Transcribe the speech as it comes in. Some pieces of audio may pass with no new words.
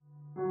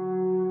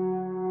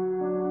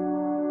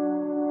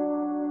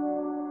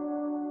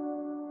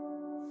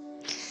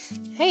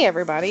Hey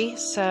everybody,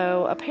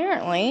 so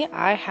apparently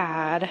I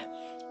had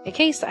a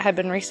case that had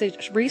been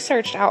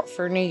researched out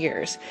for New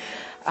Year's,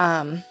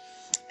 and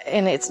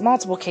it's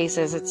multiple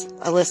cases. It's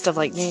a list of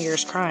New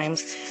Year's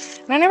crimes,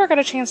 and I never got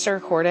a chance to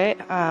record it.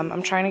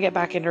 I'm trying to get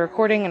back into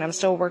recording, and I'm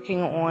still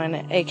working on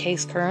a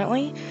case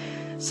currently,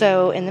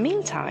 so in the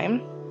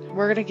meantime,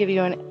 we're going to give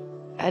you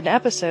an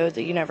episode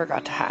that you never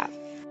got to have.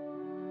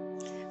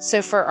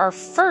 So for our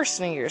first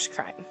New Year's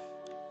crime,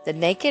 the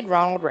naked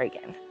Ronald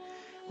Reagan.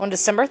 On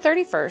December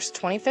 31st,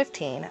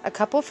 2015, a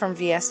couple from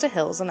Fiesta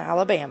Hills in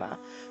Alabama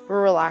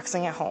were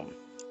relaxing at home.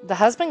 The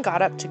husband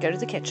got up to go to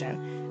the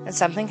kitchen, and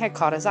something had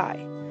caught his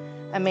eye.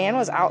 A man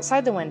was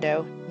outside the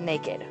window,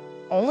 naked,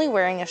 only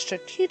wearing a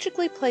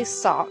strategically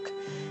placed sock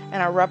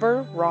and a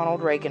rubber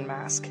Ronald Reagan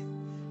mask.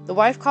 The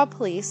wife called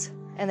police,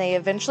 and they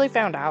eventually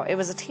found out it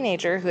was a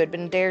teenager who had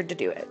been dared to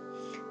do it.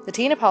 The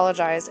teen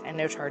apologized, and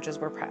no charges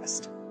were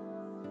pressed.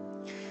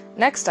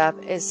 Next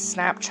up is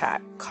Snapchat,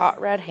 caught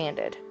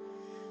red-handed.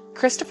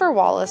 Christopher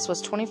Wallace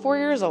was 24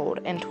 years old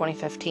in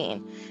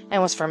 2015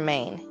 and was from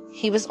Maine.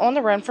 He was on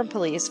the run from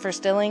police for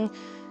stealing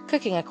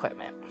cooking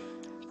equipment.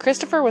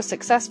 Christopher was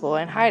successful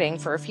in hiding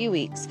for a few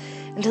weeks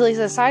until he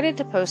decided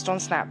to post on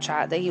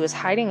Snapchat that he was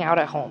hiding out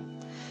at home.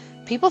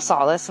 People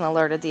saw this and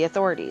alerted the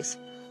authorities.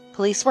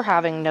 Police were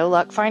having no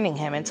luck finding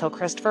him until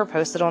Christopher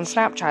posted on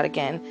Snapchat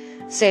again,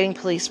 stating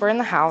police were in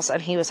the house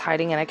and he was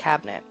hiding in a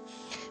cabinet.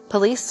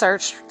 Police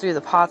searched through the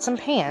pots and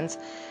pans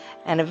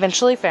and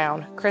eventually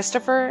found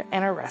Christopher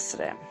and arrested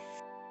him.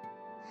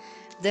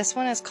 This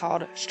one is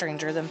called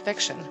Stranger Than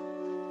Fiction.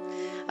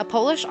 A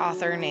Polish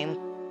author named,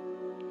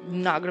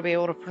 I'm not going to be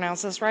able to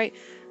pronounce this right,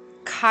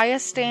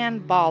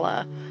 Kajetan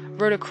Bala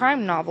wrote a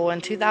crime novel in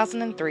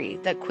 2003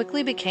 that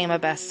quickly became a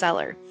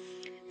bestseller.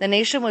 The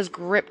nation was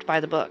gripped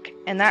by the book,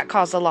 and that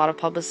caused a lot of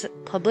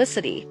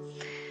publicity.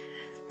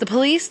 The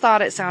police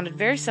thought it sounded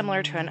very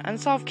similar to an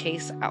unsolved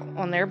case out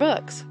on their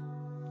books.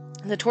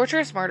 The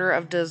torturous murder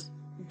of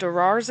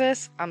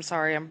Dararzis, I'm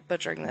sorry, I'm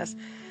butchering this,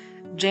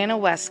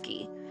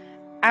 Janoweski.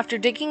 After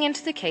digging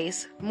into the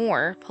case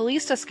more,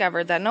 police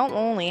discovered that not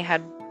only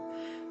had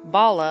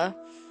Bala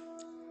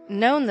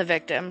known the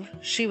victim,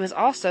 she was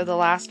also the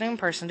last known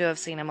person to have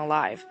seen him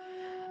alive.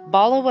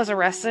 Bala was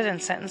arrested and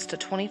sentenced to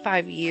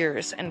 25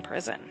 years in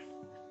prison.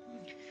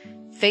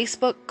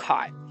 Facebook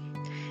caught.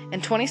 In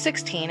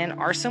 2016, an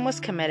arson was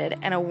committed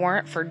and a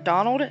warrant for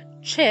Donald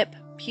Chip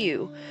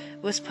Pugh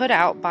was put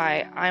out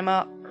by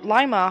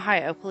Lima,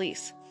 Ohio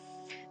police.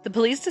 The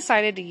police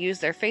decided to use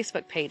their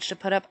Facebook page to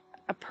put up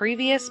a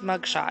previous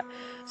mugshot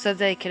so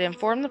they could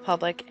inform the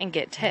public and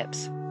get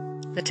tips.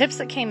 The tips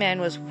that came in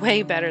was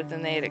way better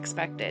than they had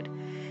expected.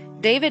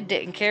 David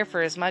didn't care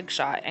for his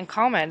mugshot and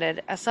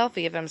commented a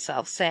selfie of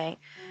himself saying,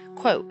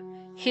 quote,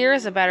 "Here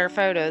is a better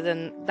photo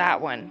than that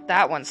one.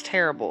 That one's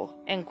terrible,"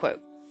 end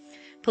quote.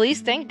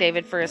 Police thanked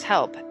David for his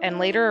help and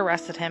later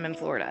arrested him in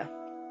Florida.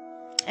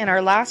 And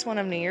our last one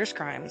of New Year's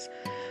crimes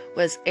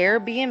was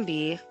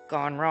Airbnb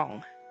gone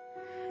wrong.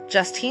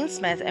 Justine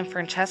Smith and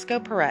Francesco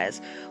Perez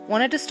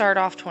wanted to start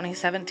off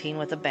 2017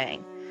 with a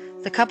bang.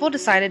 The couple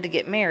decided to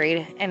get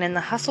married and in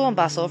the hustle and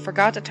bustle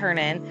forgot to turn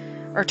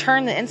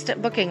the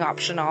instant booking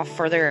option off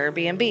for their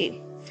Airbnb.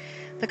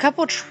 The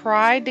couple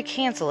tried to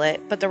cancel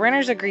it, but the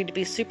renters agreed to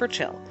be super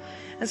chill,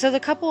 and so the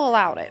couple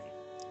allowed it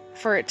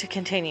for it to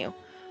continue.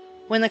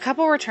 When the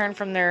couple returned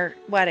from their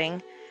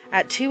wedding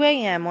at 2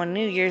 a.m. on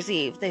New Year's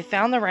Eve, they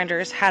found the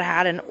renters had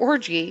had an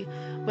orgy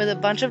with a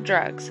bunch of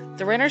drugs.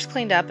 The renters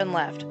cleaned up and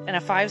left, and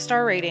a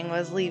 5-star rating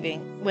was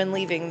when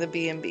leaving the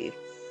B&B.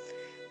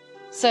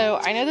 So,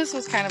 I know this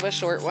was kind of a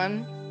short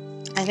one.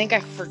 I think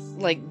I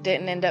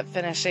didn't end up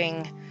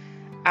finishing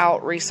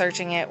out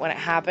researching it when it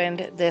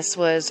happened. This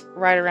was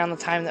right around the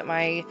time that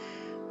my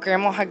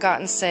grandma had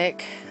gotten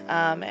sick,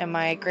 and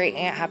my great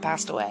aunt had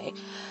passed away.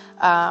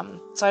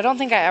 So I don't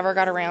think I ever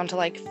got around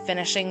to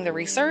finishing the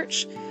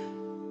research.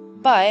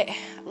 But,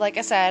 like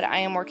I said, I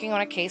am working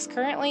on a case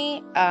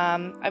currently.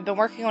 I've been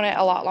working on it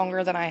a lot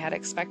longer than I had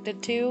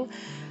expected to.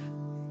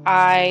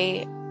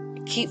 I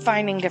keep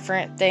finding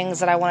different things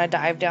that I want to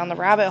dive down the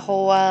rabbit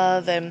hole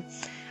of, and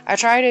I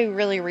try to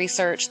really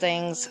research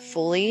things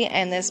fully,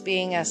 and this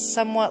being a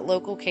somewhat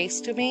local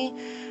case to me,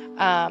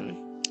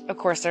 of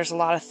course, there's a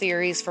lot of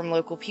theories from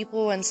local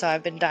people, and so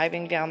I've been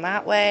diving down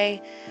that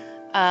way.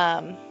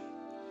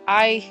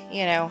 I,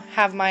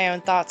 have my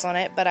own thoughts on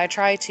it, but I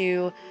try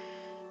to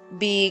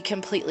be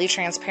completely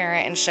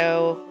transparent and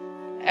show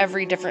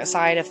every different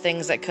side of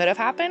things that could have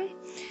happened.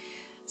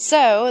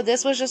 So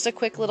this was just a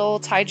quick little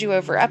tide you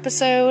over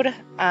episode.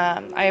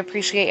 I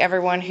appreciate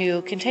everyone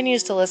who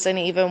continues to listen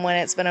even when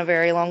it's been a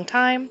very long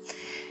time.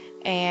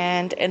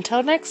 And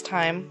until next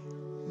time,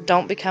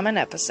 don't become an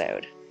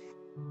episode.